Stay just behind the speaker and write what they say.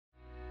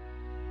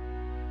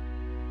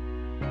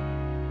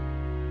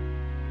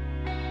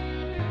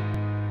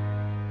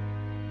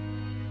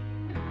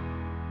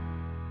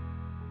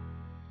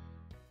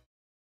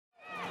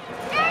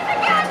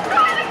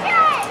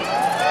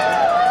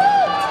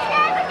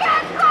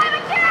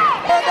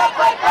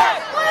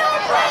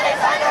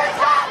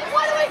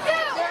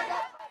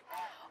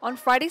On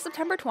Friday,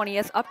 September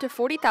 20th, up to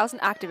 40,000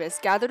 activists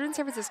gathered in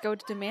San Francisco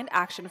to demand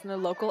action from the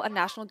local and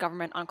national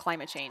government on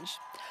climate change.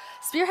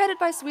 Spearheaded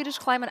by Swedish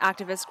climate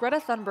activist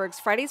Greta Thunberg's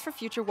Fridays for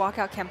Future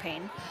walkout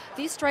campaign,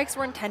 these strikes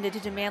were intended to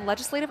demand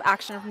legislative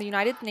action from the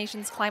United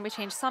Nations Climate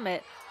Change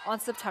Summit on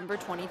September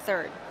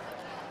 23rd.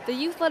 The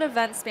youth-led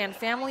event spanned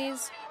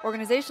families,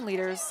 organization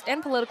leaders,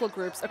 and political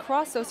groups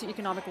across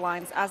socioeconomic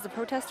lines as the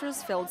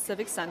protesters filled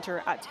Civic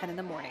Center at 10 in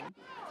the morning.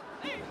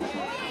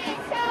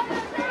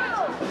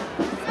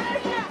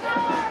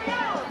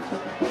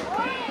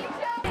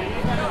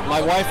 My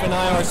wife and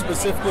I are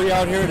specifically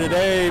out here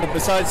today,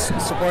 besides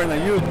supporting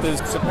the youth, to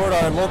support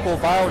our local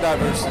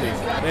biodiversity.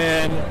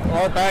 And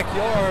our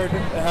backyard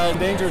has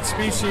endangered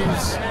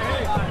species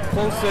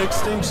close to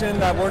extinction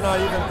that we're not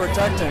even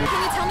protecting.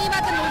 Can you tell me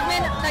about the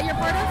movement that you're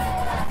part of?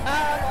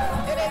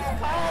 It is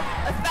called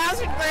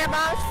 1,000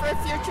 Grandmas for a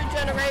Future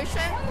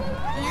Generation.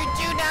 You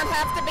do not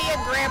have to be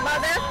a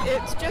grandmother.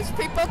 It's just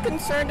people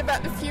concerned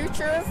about the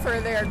future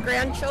for their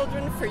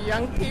grandchildren, for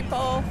young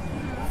people,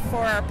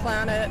 for our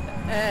planet,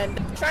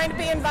 and trying to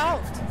be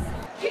involved.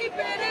 Keep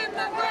it in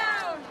the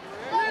ground.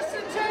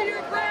 Listen to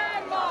your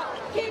grandma.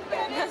 Keep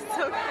it in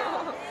the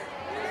ground.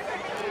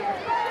 Listen to your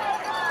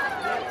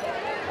grandma. Keep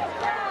it in the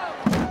ground.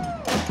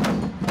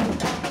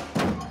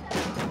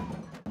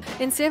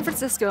 In San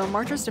Francisco,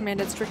 marchers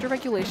demanded stricter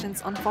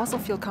regulations on fossil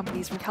fuel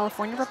companies from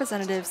California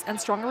representatives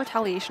and stronger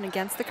retaliation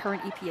against the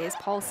current EPA's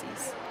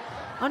policies.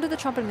 Under the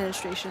Trump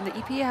administration, the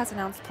EPA has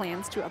announced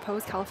plans to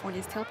oppose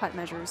California's tailpipe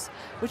measures,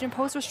 which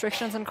impose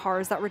restrictions on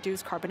cars that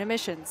reduce carbon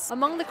emissions.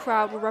 Among the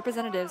crowd were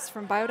representatives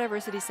from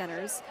biodiversity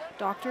centers,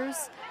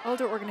 doctors,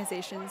 elder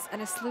organizations,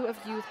 and a slew of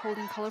youth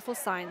holding colorful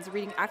signs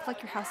reading "Act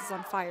like your house is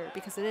on fire,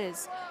 because it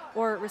is,"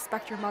 or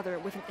 "Respect your mother"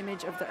 with an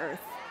image of the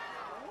earth.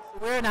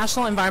 We're a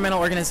national environmental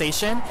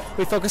organization.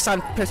 We focus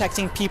on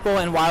protecting people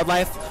and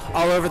wildlife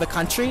all over the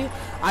country.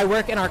 I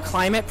work in our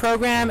climate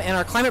program, and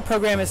our climate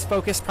program is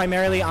focused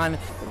primarily on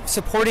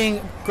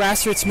supporting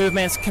grassroots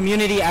movements,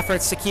 community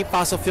efforts to keep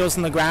fossil fuels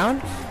in the ground,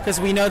 because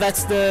we know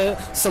that's the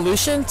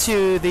solution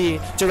to the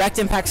direct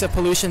impacts of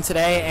pollution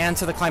today and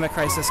to the climate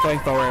crisis going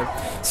forward.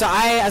 So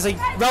I, as a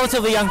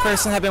relatively young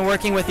person, have been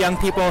working with young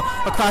people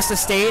across the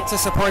state to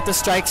support the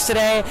strikes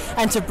today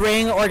and to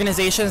bring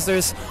organizations.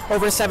 There's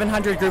over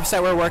 700 groups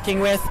that we're working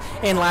with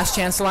in Last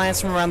Chance Alliance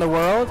from around the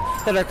world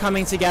that are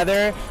coming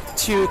together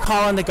to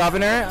call on the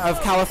governor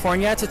of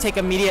California to take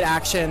immediate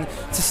action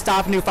to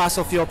stop new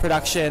fossil fuel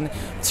production,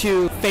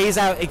 to phase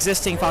out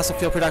existing fossil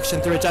fuel production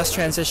through a just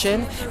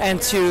transition,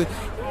 and to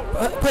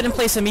put in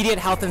place immediate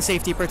health and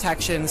safety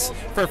protections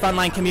for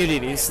frontline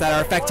communities that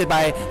are affected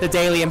by the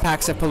daily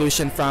impacts of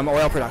pollution from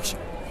oil production.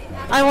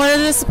 I wanted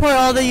to support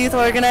all the youth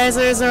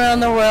organizers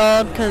around the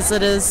world because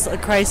it is a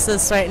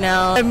crisis right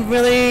now. I'm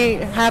really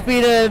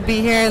happy to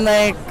be here and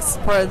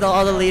support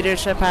all the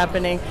leadership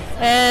happening.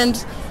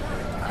 And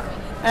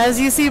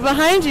as you see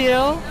behind you,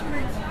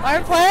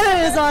 our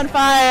planet is on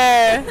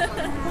fire.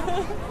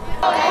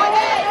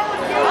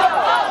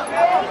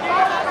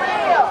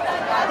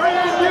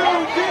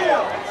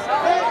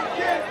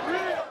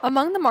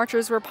 Among the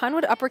marchers were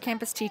Pinewood Upper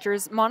Campus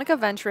teachers Monica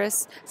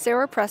Ventris,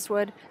 Sarah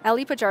Presswood,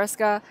 Ellie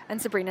Pajarska,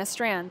 and Sabrina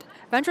Strand.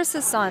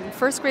 Ventris' son,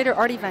 first grader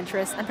Artie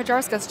Ventris, and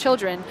Pajarska's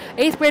children,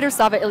 8th grader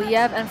Sava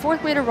Iliev and 4th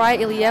grader Raya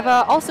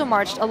Ilieva, also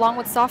marched along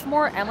with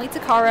sophomore Emily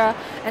Takara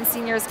and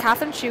seniors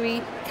Katherine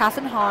Chui,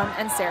 Katherine Hahn,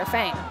 and Sarah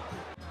Feng.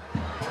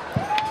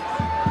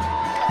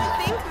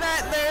 I think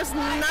that there's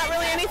not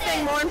really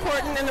anything more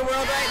important in the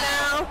world right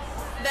now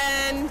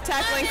than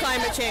tackling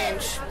climate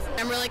change.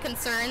 I'm really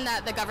concerned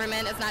that the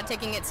government is not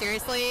taking it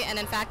seriously and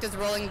in fact is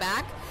rolling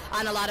back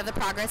on a lot of the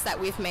progress that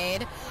we've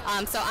made.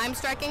 So I'm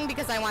striking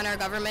because I want our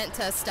government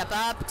to step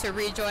up, to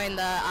rejoin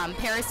the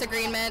Paris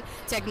Agreement,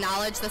 to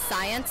acknowledge the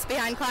science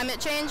behind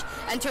climate change,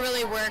 and to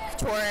really work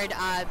toward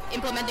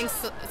implementing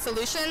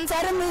solutions.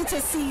 Suddenly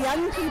to see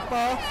young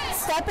people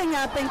stepping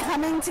up and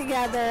coming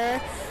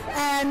together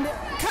and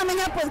coming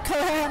up with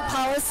coherent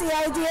policy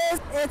ideas,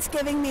 it's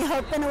giving me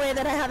hope in a way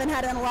that I haven't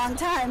had in a long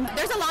time.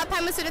 There's a lot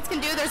Pinewood students can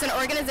do. There's an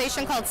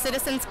organization called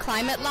Citizens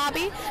Climate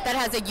Lobby that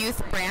has a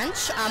youth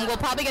branch. We'll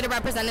probably get a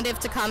representative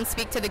to come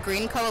speak to the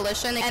Green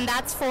Coalition, and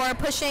that's for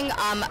pushing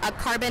a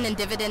carbon and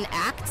dividend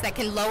act that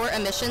can lower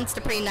emissions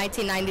to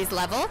pre-1990s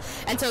level.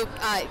 And so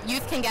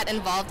youth can get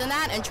involved in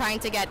that and trying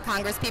to get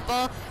Congress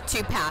people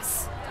to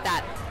pass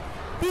that.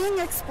 Being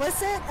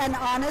explicit and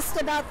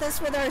honest about this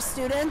with our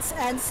students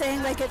and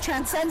saying it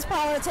transcends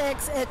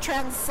politics, it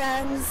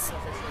transcends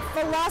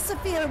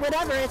philosophy or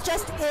whatever, it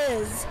just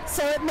is.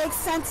 So it makes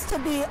sense to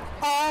be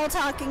all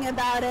talking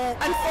about it.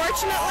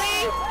 Unfortunately,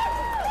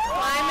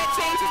 climate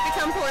change has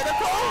become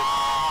political,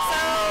 so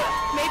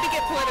maybe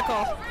get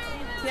political.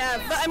 Yeah,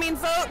 but I mean,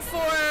 vote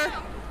for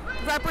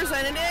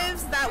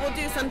representatives that will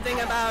do something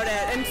about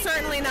it, and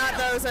certainly not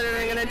those that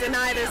are going to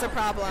deny there's a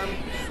problem.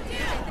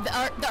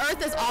 The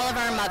Earth is all of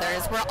our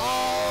mothers. We're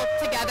all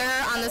together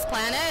on this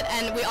planet,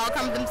 and we all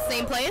come from the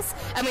same place,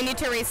 and we need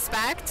to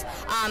respect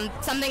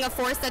something, a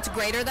force that's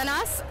greater than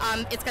us.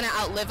 It's going to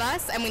outlive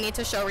us, and we need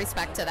to show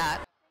respect to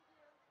that.